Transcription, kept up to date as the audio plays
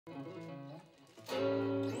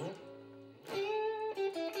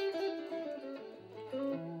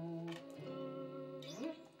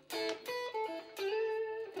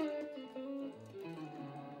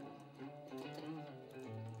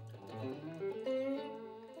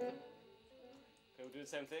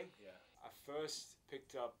same thing? Yeah. I first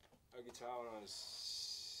picked up a guitar when I was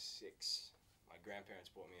 6. My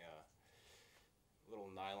grandparents bought me a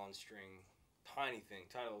little nylon string, tiny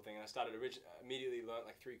little thing, and I started immediately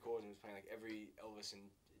learned like 3 chords and was playing like every Elvis and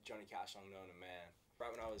Johnny Cash song known to man.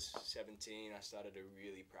 Right when I was 17, I started to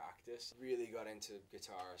really practice. Really got into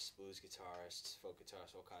guitarists, blues guitarists, folk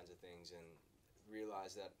guitarists, all kinds of things, and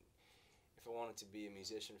realized that if I wanted to be a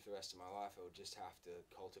musician for the rest of my life, I would just have to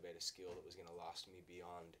cultivate a skill that was going to last me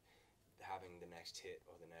beyond having the next hit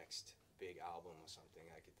or the next big album or something.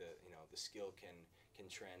 Like the skill can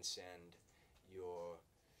transcend your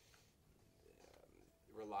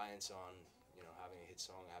reliance on having a hit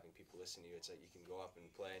song, having people listen to you. It's like you can go up and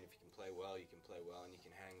play, and if you can play well, you can play well, and you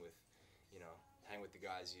can hang with the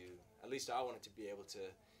guys at least I wanted to be able to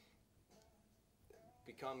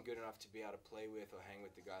become good enough to be able to play with or hang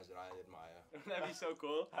with the guys that I admire. That'd be so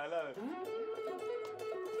cool. I love it.